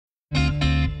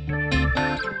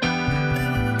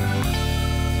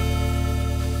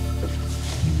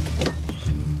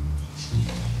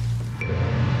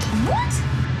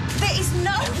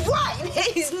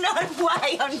There's no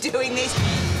way I'm doing this.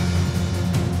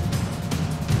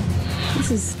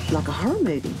 This is like a horror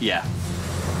movie. Yeah.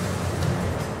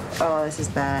 Oh, this is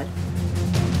bad.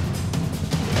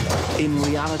 In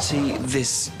reality,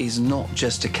 this is not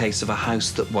just a case of a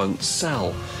house that won't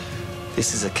sell.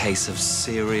 This is a case of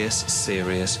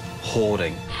serious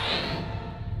hoarding.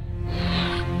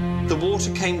 The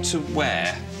water came to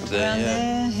where?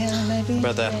 There, maybe.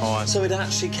 About that high. So it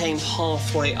actually came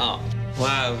halfway up.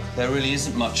 Wow, there really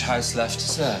isn't much house left,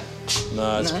 is there?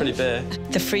 No, it's pretty bare.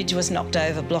 The fridge was knocked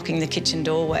over, blocking the kitchen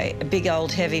doorway. A big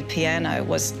old heavy piano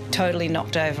was totally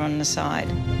knocked over on the side.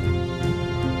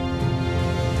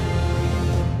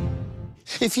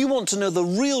 If you want to know the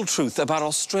real truth about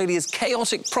Australia's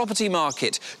chaotic property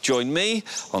market, join me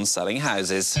on Selling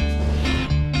Houses.